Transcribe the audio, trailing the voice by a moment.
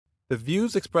The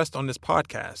views expressed on this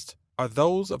podcast are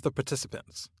those of the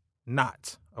participants,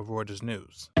 not of Reuters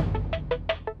News.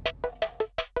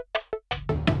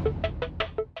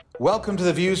 Welcome to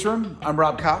the Viewsroom. I'm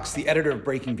Rob Cox, the editor of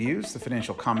Breaking Views, the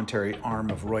financial commentary arm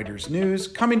of Reuters News,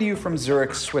 coming to you from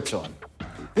Zurich, Switzerland.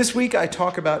 This week, I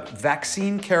talk about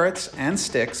vaccine carrots and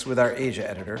sticks with our Asia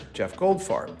editor, Jeff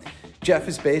Goldfarb. Jeff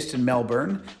is based in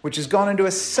Melbourne, which has gone into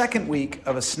a second week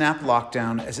of a snap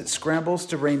lockdown as it scrambles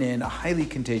to rein in a highly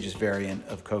contagious variant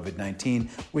of COVID-19,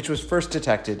 which was first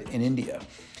detected in India.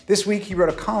 This week, he wrote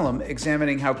a column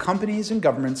examining how companies and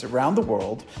governments around the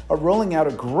world are rolling out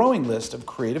a growing list of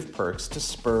creative perks to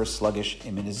spur sluggish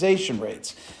immunization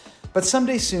rates. But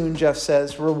someday soon, Jeff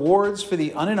says, rewards for the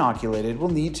uninoculated will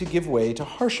need to give way to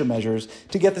harsher measures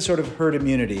to get the sort of herd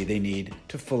immunity they need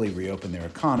to fully reopen their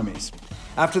economies.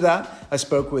 After that, I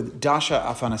spoke with Dasha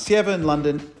Afanasieva in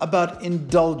London about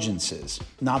indulgences,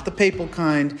 not the papal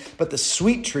kind, but the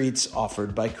sweet treats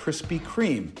offered by Krispy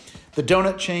Kreme. The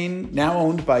donut chain, now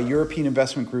owned by European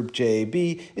investment group JAB,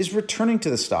 is returning to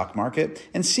the stock market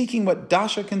and seeking what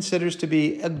Dasha considers to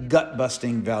be a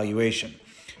gut-busting valuation.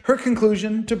 Her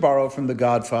conclusion, to borrow from The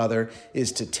Godfather,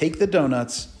 is to take the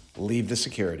donuts, leave the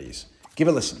securities. Give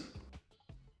a listen.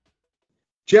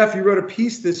 Jeff, you wrote a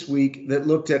piece this week that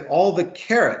looked at all the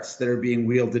carrots that are being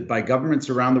wielded by governments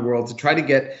around the world to try to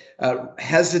get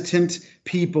hesitant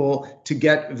people to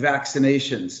get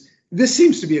vaccinations. This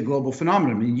seems to be a global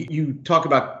phenomenon. I mean, you talk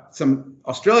about some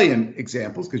Australian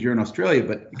examples because you're in Australia,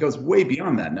 but it goes way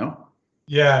beyond that, no?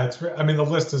 Yeah, the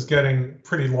list is getting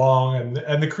pretty long,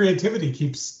 and the creativity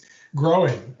keeps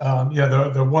growing.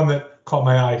 The one that caught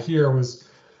my eye here was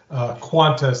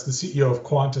Qantas. The CEO of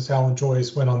Qantas, Alan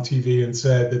Joyce, went on TV and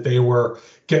said that they were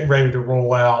getting ready to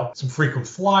roll out some frequent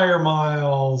flyer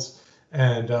miles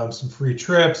and some free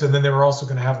trips, and then they were also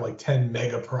going to have like 10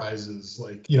 mega prizes,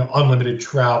 like unlimited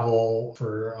travel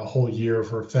for a whole year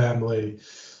for a family.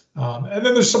 And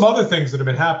then there's some other things that have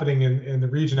been happening in the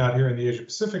region out here in the Asia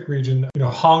Pacific region.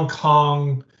 Hong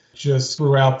Kong just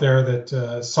threw out there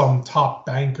that some top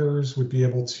bankers would be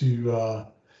able to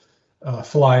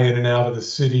fly in and out of the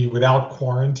city without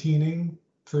quarantining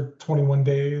for 21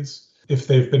 days if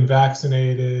they've been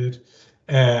vaccinated.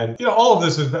 And, all of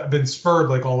this has been spurred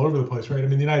like all over the place, right? I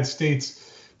mean, the United States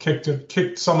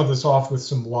kicked some of this off with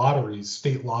some lotteries,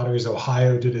 state lotteries.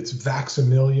 Ohio did its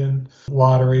Vax-A-Million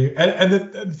lottery. And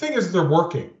the thing is, they're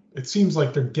working. It seems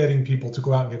like they're getting people to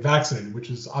go out and get vaccinated,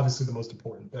 which is obviously the most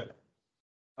important thing.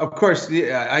 Of course,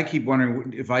 I keep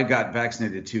wondering if I got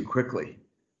vaccinated too quickly.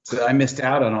 So I missed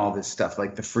out on all this stuff,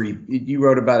 like you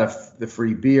wrote about the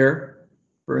free beer,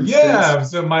 for instance. Yeah,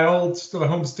 so my home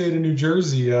state of New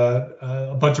Jersey,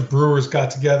 a bunch of brewers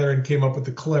got together and came up with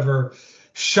the clever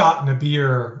shot in a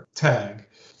beer tag.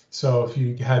 So if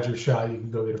you had your shot, you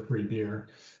can go get a free beer.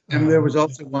 And there was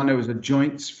also it was a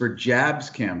Joints for Jabs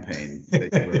campaign.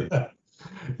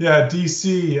 Yeah,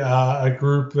 DC, a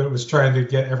group that was trying to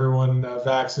get everyone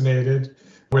vaccinated,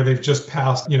 where they've just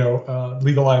passed,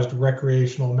 legalized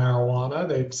recreational marijuana.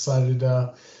 They decided,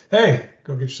 hey,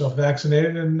 go get yourself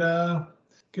vaccinated and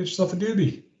get yourself a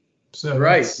doobie. So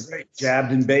right.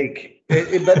 Jabbed and bake.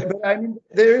 But I mean,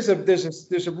 there's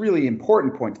a really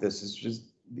important point to this. Is just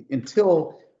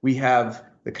until we have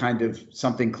the kind of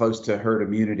something close to herd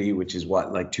immunity, which is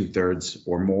like 2/3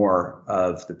 or more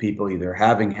of the people either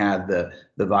having had the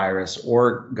virus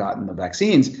or gotten the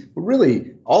vaccines. But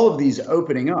really, all of these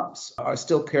opening ups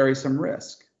still carry some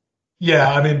risk.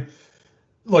 Yeah, I mean,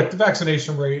 look, the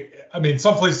vaccination rate,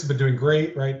 some places have been doing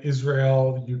great, right?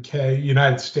 Israel, UK,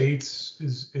 United States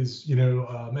is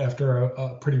after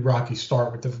a pretty rocky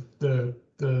start with the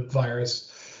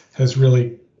virus, has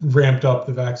really ramped up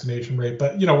the vaccination rate.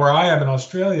 But, where I am in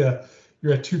Australia,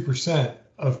 you're at 2%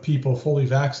 of people fully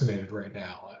vaccinated right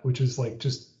now, which is like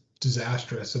just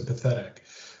disastrous and pathetic.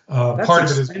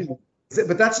 Part of it is,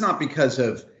 but that's not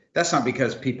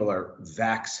because people are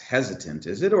vax hesitant,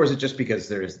 is it? Or is it just because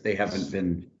they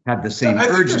haven't had the same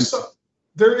urgency?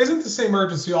 There isn't the same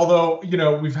urgency, although,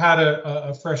 we've had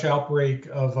a fresh outbreak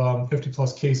of 50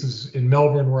 plus cases in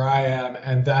Melbourne where I am.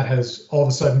 And that has all of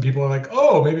a sudden people are like,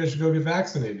 oh, maybe I should go get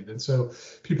vaccinated. And so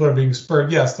people are being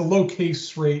spurred. Yes, the low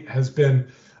case rate has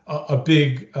been a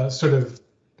big sort of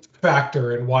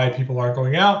factor in why people aren't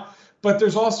going out. But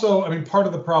there's also, part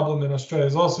of the problem in Australia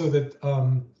is also that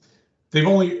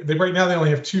right now they only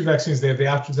have two vaccines. They have the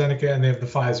AstraZeneca and they have the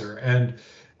Pfizer. And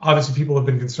obviously, people have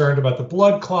been concerned about the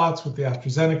blood clots with the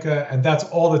AstraZeneca, and that's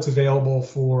all that's available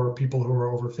for people who are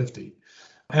over 50.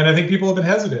 And I think people have been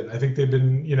hesitant. I think they've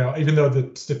been, even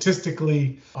though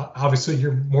statistically, obviously,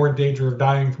 you're more in danger of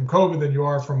dying from COVID than you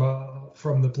are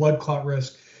from the blood clot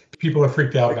risk. people are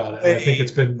freaked out about it. And I think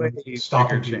it's been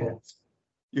stopping bigger people. chance.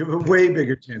 You have a way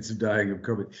bigger chance of dying of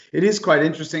COVID. It is quite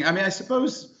interesting. I mean, I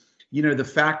suppose, the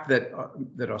fact that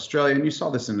that Australia, and you saw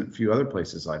this in a few other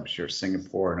places, I'm sure,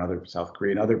 Singapore and other South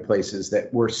Korea and other places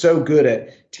that were so good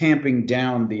at tamping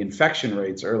down the infection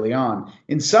rates early on.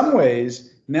 In some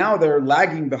ways, now they're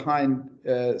lagging behind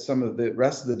some of the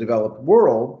rest of the developed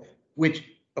world, which,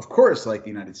 of course, like the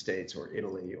United States or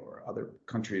Italy or other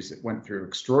countries that went through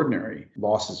extraordinary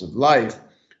losses of life,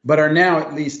 but are now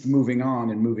at least moving on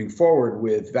and moving forward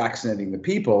with vaccinating the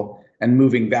people and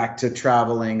moving back to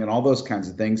traveling and all those kinds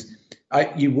of things. Do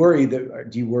you worry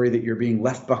that you're being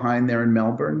left behind there in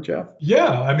Melbourne, Jeff?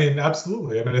 Yeah, I mean,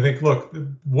 absolutely. I mean, I think, look,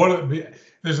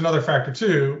 there's another factor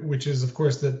too, which is, of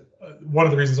course, that one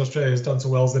of the reasons Australia has done so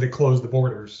well is that it closed the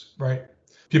borders, right?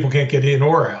 People can't get in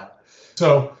or out.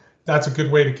 So that's a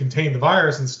good way to contain the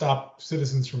virus and stop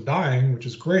citizens from dying, which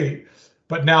is great.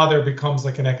 But now there becomes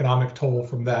like an economic toll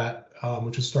from that,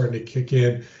 which is starting to kick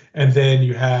in. And then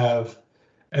you have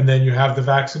the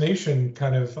vaccination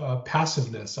kind of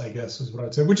passiveness, I guess, is what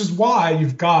I'd say, which is why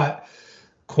you've got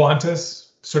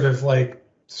Qantas sort of like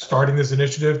starting this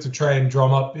initiative to try and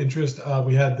drum up interest.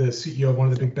 We had the CEO of one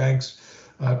of the big banks,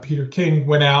 Peter King,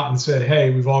 went out and said,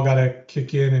 hey, we've all got to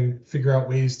kick in and figure out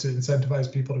ways to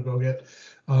incentivize people to go get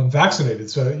vaccinated.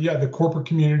 So, yeah, the corporate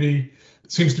community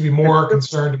seems to be more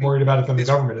concerned and worried about it than the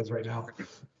government is right now.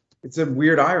 It's a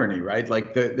weird irony, right?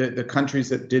 Like the countries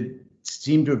that did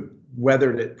seem to have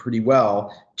weathered it pretty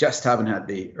well just haven't had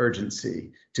the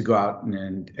urgency to go out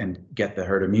and get the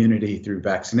herd immunity through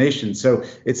vaccination. So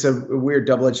it's a weird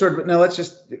double-edged sword. But now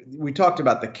we talked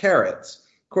about the carrots.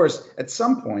 Of course, at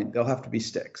some point, there'll have to be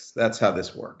sticks. That's how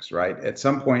this works, right? At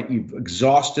some point, you've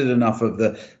exhausted enough of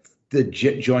the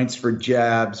joints for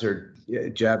jabs or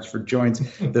jabs for joints,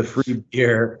 the free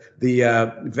beer, the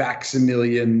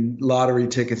Vax-A-Million lottery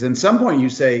tickets. And at some point you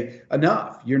say,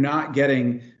 enough, you're not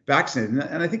getting vaccinated.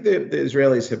 And I think the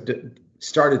Israelis have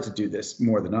started to do this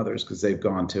more than others because they've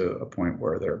gone to a point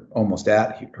where they're almost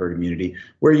at herd immunity,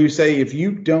 where you say, if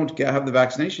you don't have the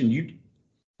vaccination,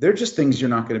 they're just things you're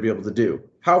not going to be able to do.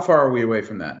 How far are we away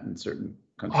from that in certain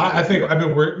countries?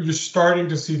 You're starting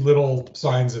to see little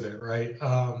signs of it, right?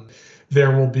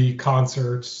 There will be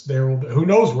concerts. Who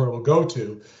knows where it will go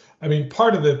to. I mean,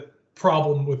 part of the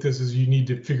problem with this is you need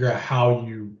to figure out how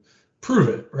you prove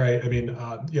it, right? I mean,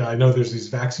 I know there's these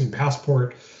vaccine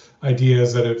passport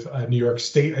ideas that New York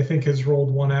State, I think, has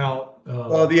rolled one out.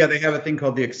 They have a thing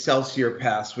called the Excelsior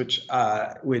Pass, which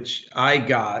I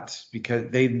got because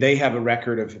they have a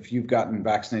record of if you've gotten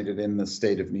vaccinated in the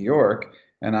state of New York,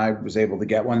 and I was able to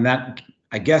get one. That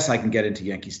I guess I can get into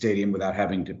Yankee Stadium without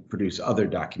having to produce other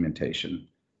documentation.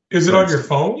 Is it on your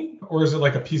phone or is it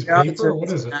like a piece of paper? What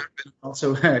is it?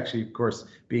 Also, actually, of course,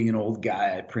 being an old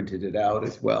guy, I printed it out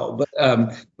as well. But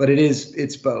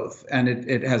it's both, and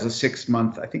it has a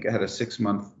 6-month. I think it had a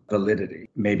 6-month validity.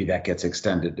 Maybe that gets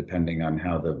extended depending on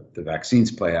how the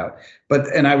vaccines play out.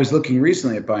 And I was looking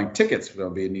recently at buying tickets. I'll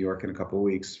be in New York in a couple of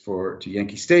weeks to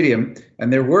Yankee Stadium,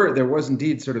 and there was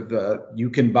indeed sort of you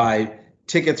can buy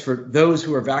tickets for those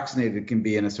who are vaccinated. Can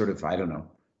be in a sort of, I don't know,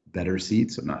 better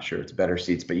seats. I'm not sure it's better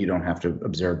seats, but you don't have to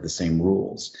observe the same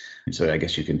rules. So I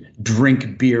guess you can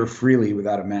drink beer freely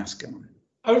without a mask on.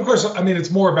 Of course, I mean,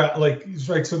 it's more about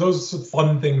right. So those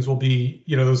fun things will be,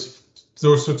 those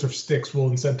sorts of sticks will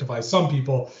incentivize some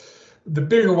people. The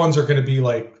bigger ones are going to be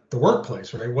like the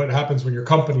workplace, right? What happens when your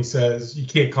company says you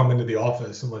can't come into the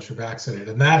office unless you're vaccinated?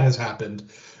 And that has happened.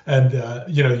 And,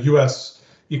 U.S.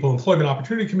 Equal Employment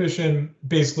Opportunity Commission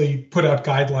basically put out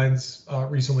guidelines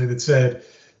recently that said,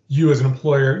 you as an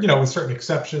employer, with certain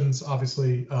exceptions,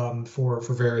 obviously, for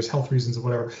various health reasons or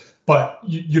whatever, but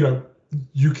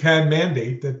you can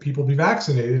mandate that people be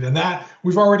vaccinated, and that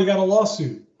we've already got a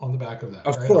lawsuit on the back of that.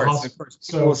 Of right? course.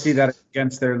 So we'll see that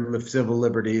against their civil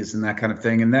liberties and that kind of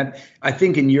thing. And that, I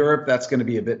think in Europe, that's going to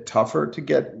be a bit tougher to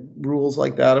get rules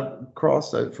like that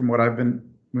across, from what I've been,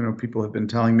 people have been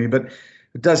telling me. But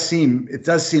it does seem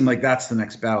like that's the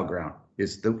next battleground.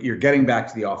 Is that you're getting back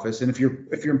to the office, and if your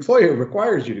employer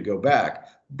requires you to go back,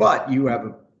 but you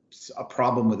have a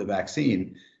problem with the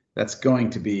vaccine, that's going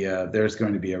to be there's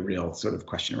going to be a real sort of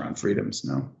question around freedoms.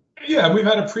 No. Yeah, we've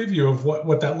had a preview of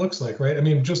what that looks like, right? I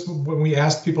mean, just when we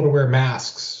asked people to wear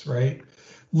masks, right?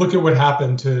 Look at what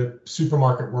happened to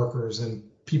supermarket workers, and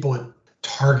people at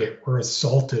Target were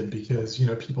assaulted because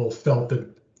people felt the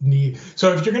need.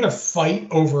 So if you're going to fight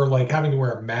over like having to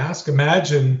wear a mask,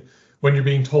 imagine when you're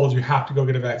being told you have to go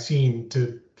get a vaccine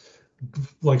to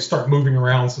like start moving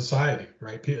around society,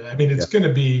 right? I mean, it's going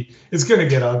to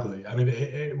get ugly. I mean,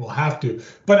 it will have to.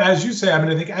 But as you say, I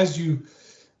mean, I think as you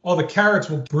all the carrots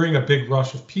will bring a big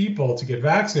rush of people to get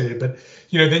vaccinated, but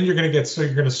then you're going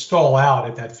to stall out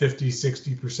at that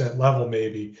 50-60% level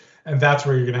maybe, and that's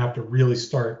where you're going to have to really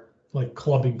start like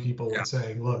clubbing people and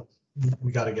saying, look,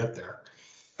 we got to get there.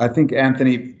 I think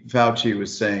Anthony Fauci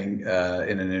was saying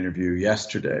in an interview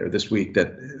yesterday or this week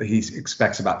that he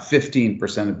expects about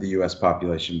 15% of the U.S.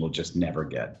 population will just never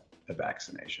get a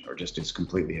vaccination or just is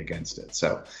completely against it.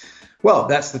 So, well,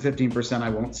 that's the 15% I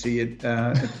won't see at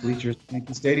Bleachers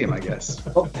Yankee Stadium, I guess.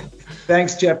 Well,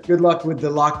 thanks, Jeff. Good luck with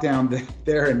the lockdown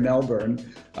there in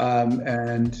Melbourne,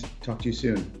 and talk to you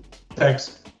soon.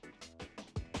 Thanks.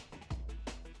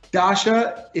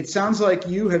 Dasha, it sounds like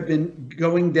you have been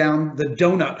going down the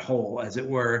donut hole, as it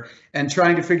were, and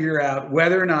trying to figure out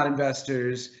whether or not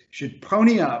investors should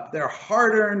pony up their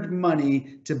hard-earned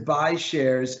money to buy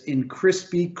shares in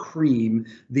Krispy Kreme,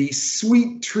 the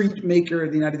sweet treat maker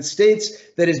of the United States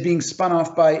that is being spun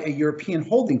off by a European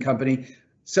holding company.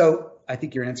 So I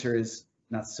think your answer is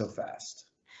not so fast.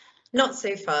 Not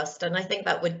so fast. And I think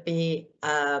that would be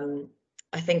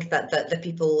I think that the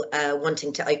people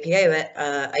wanting to IPO it,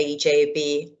 i.e.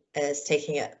 JAB, is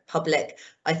taking it public.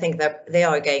 I think that they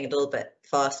are going a little bit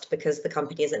fast because the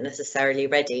company isn't necessarily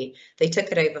ready. They took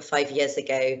it over 5 years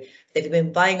ago. They've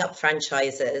been buying up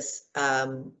franchises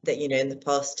that in the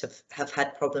past have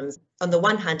had problems. On the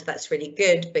one hand, that's really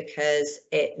good because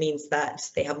it means that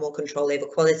they have more control over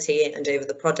quality and over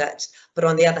the product. But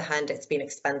on the other hand, it's been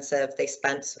expensive. They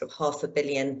spent sort of $500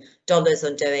 million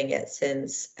on doing it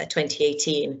since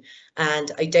 2018.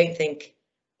 And I don't think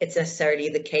it's necessarily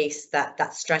the case that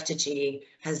that strategy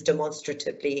has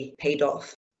demonstratively paid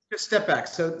off. Just step back.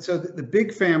 So the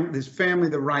big family, this family,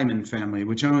 the Ryman family,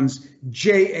 which owns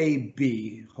JAB,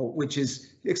 which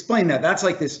is, explain that. That's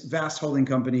like this vast holding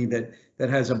company that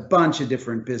has a bunch of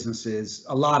different businesses,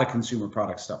 a lot of consumer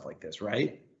product stuff like this,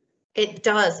 right? It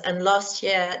does. And last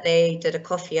year they did a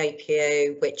coffee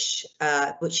IPO, which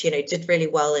did really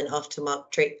well in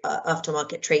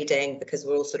aftermarket trading because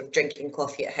we're all sort of drinking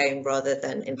coffee at home rather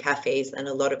than in cafes, and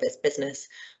a lot of its business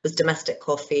was domestic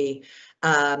coffee.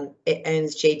 It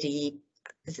owns JDE,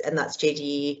 and that's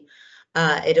JDE.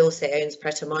 It also owns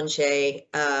Pret a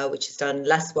Manger, which has done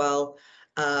less well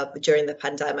during the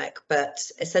pandemic. But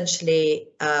essentially,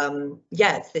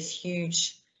 it's this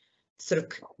huge sort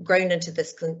of grown into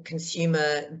this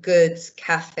consumer goods,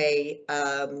 cafe,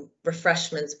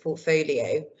 refreshments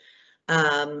portfolio,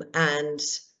 and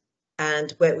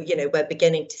we're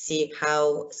beginning to see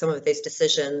how some of those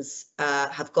decisions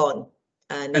have gone.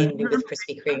 Namely with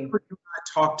Krispy Kreme. I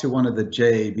talked to one of the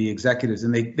JAB executives,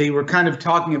 and they were kind of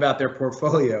talking about their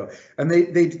portfolio, and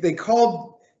they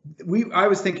called. I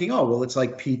was thinking, oh well, it's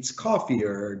like Pete's Coffee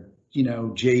or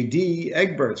JD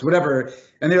Egberts, whatever,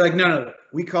 and they're like, no,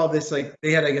 we call this, like,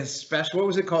 they had, I guess, special. What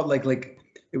was it called? Like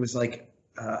it was like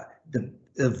the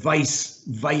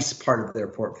vice part of their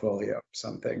portfolio or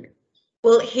something.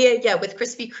 Well, here, with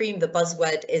Krispy Kreme, the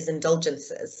buzzword is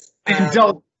indulgences.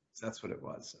 That's what it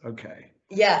was. Okay.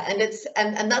 Yeah,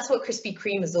 and that's what Krispy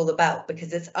Kreme is all about,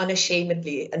 because it's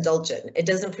unashamedly indulgent. It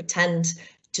doesn't pretend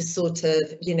to sort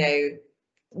of,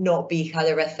 not be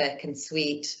calorific and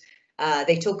sweet.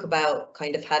 They talk about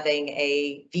kind of having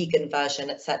a vegan version,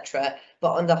 etc.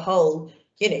 But on the whole,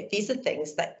 these are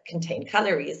things that contain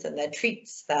calories, and they're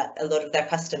treats that a lot of their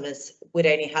customers would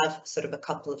only have sort of a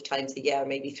couple of times a year,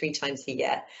 maybe 3 times a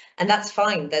year. And that's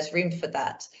fine. There's room for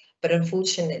that. But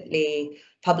unfortunately,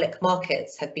 public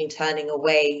markets have been turning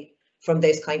away from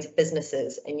those kinds of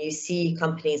businesses. And you see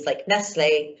companies like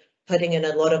Nestle putting in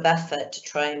a lot of effort to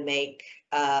try and make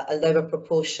a lower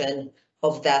proportion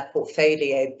of their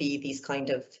portfolio be these kind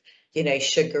of,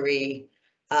 sugary,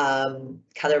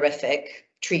 calorific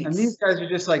treats. And these guys are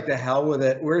just like, the hell with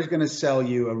it. We're going to sell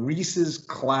you a Reese's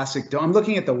Classic Donut. I'm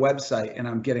looking at the website and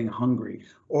I'm getting hungry.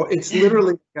 Or it's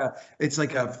literally, it's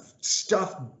like a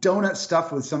donut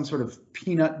stuffed with some sort of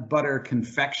peanut butter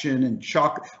confection and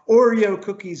chocolate, Oreo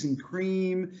cookies and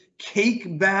cream,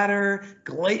 cake batter,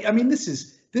 I mean, this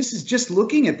is just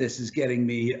looking at this is getting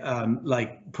me,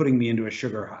 like putting me into a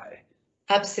sugar high.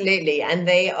 Absolutely. And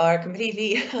they are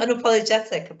completely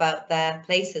unapologetic about their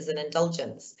place as an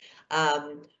indulgence.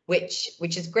 Which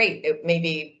is great.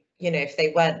 Maybe, if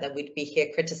they weren't, then we'd be here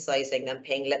criticizing them,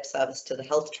 paying lip service to the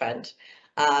health trend.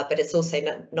 But it's also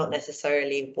not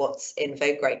necessarily what's in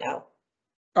vogue right now.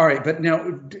 All right, but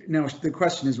now the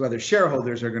question is whether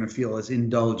shareholders are going to feel as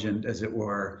indulgent, as it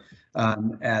were,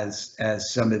 as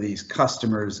some of these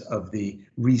customers of the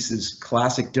Reese's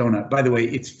Classic Donut. By the way,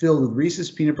 it's filled with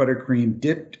Reese's peanut butter cream,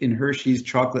 dipped in Hershey's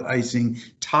chocolate icing,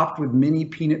 topped with mini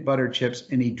peanut butter chips,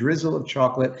 and a drizzle of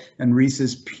chocolate and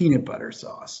Reese's peanut butter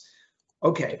sauce.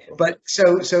 Okay, but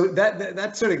so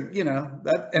that sort of,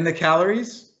 that, and the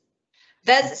calories?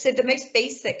 So the most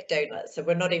basic donut, so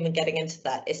we're not even getting into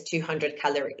that, is 200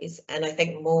 calories. And I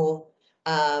think more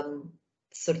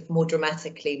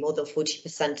dramatically, more than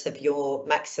 40% of your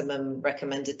maximum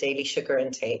recommended daily sugar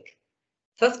intake.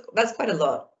 So that's quite a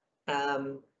lot.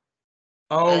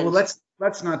 Well,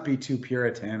 let's not be too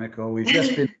puritanical. We've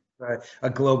just been a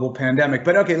global pandemic.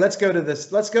 But okay, let's go to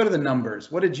this. Let's go to the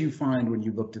numbers. What did you find when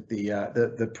you looked at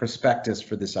the prospectus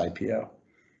for this IPO?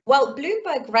 Well,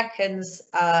 Bloomberg reckons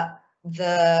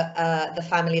the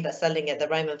family that's selling it, the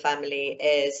Roman family,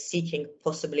 is seeking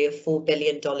possibly a $4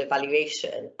 billion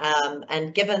valuation.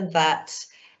 And given that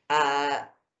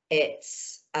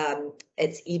it's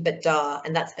EBITDA,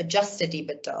 and that's adjusted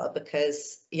EBITDA,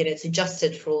 because it's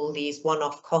adjusted for all these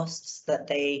one-off costs that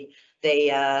they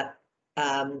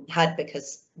had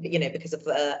because of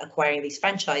acquiring these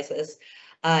franchises,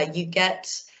 you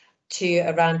get to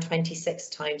around 26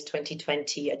 times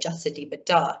 2020 adjusted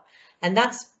EBITDA, and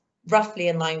that's roughly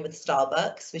in line with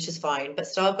Starbucks, which is fine. But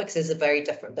Starbucks is a very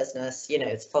different business.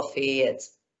 It's coffee,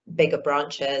 it's bigger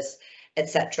branches,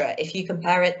 etc. If you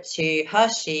compare it to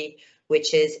Hershey,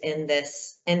 which is in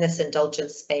this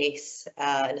indulgence space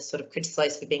and is sort of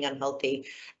criticized for being unhealthy,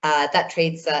 that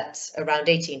trades at around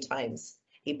 18 times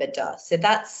EBITDA. So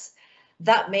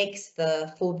that makes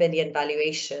the 4 billion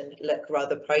valuation look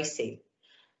rather pricey.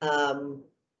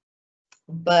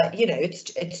 But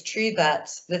it's true that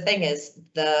the thing is,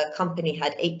 the company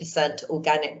had 8%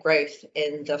 organic growth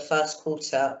in the first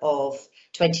quarter of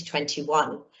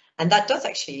 2021, and that does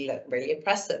actually look really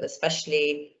impressive,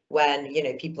 especially when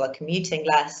people are commuting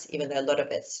less, even though a lot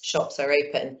of its shops are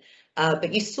open.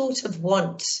 But you sort of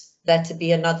want there to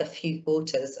be another few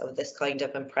quarters of this kind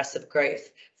of impressive growth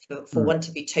for one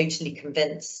to be totally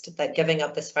convinced that giving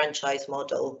up this franchise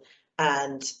model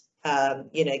and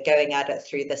going at it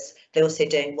through this, they're also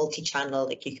doing multi-channel,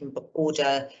 like you can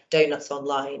order donuts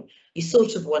online. You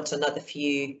sort of want another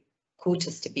few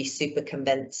quarters to be super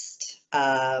convinced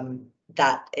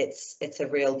that it's a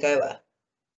real goer.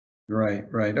 Right.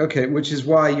 Okay, which is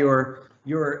why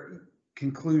your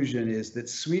conclusion is that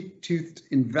sweet-toothed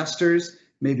investors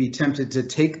may be tempted to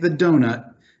take the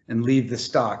donut and leave the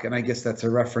stock. And I guess that's a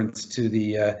reference to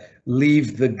the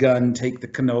leave the gun, take the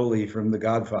cannoli from The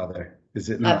Godfather. Is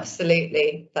it not?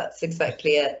 Absolutely. That's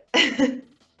exactly it.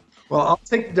 Well, I'll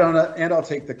take the donut and I'll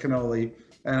take the cannoli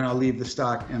and I'll leave the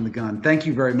stock and the gun. Thank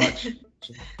you very much.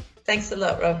 Thanks a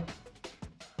lot, Rob.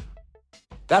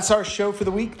 That's our show for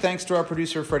the week. Thanks to our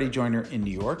producer, Freddie Joyner in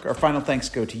New York. Our final thanks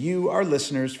go to you, our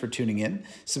listeners, for tuning in.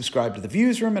 Subscribe to the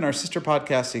Viewsroom and our sister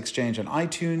podcast, The Exchange, on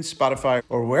iTunes, Spotify,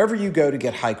 or wherever you go to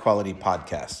get high-quality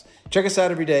podcasts. Check us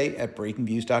out every day at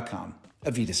breakingviews.com.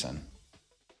 Avita Sun.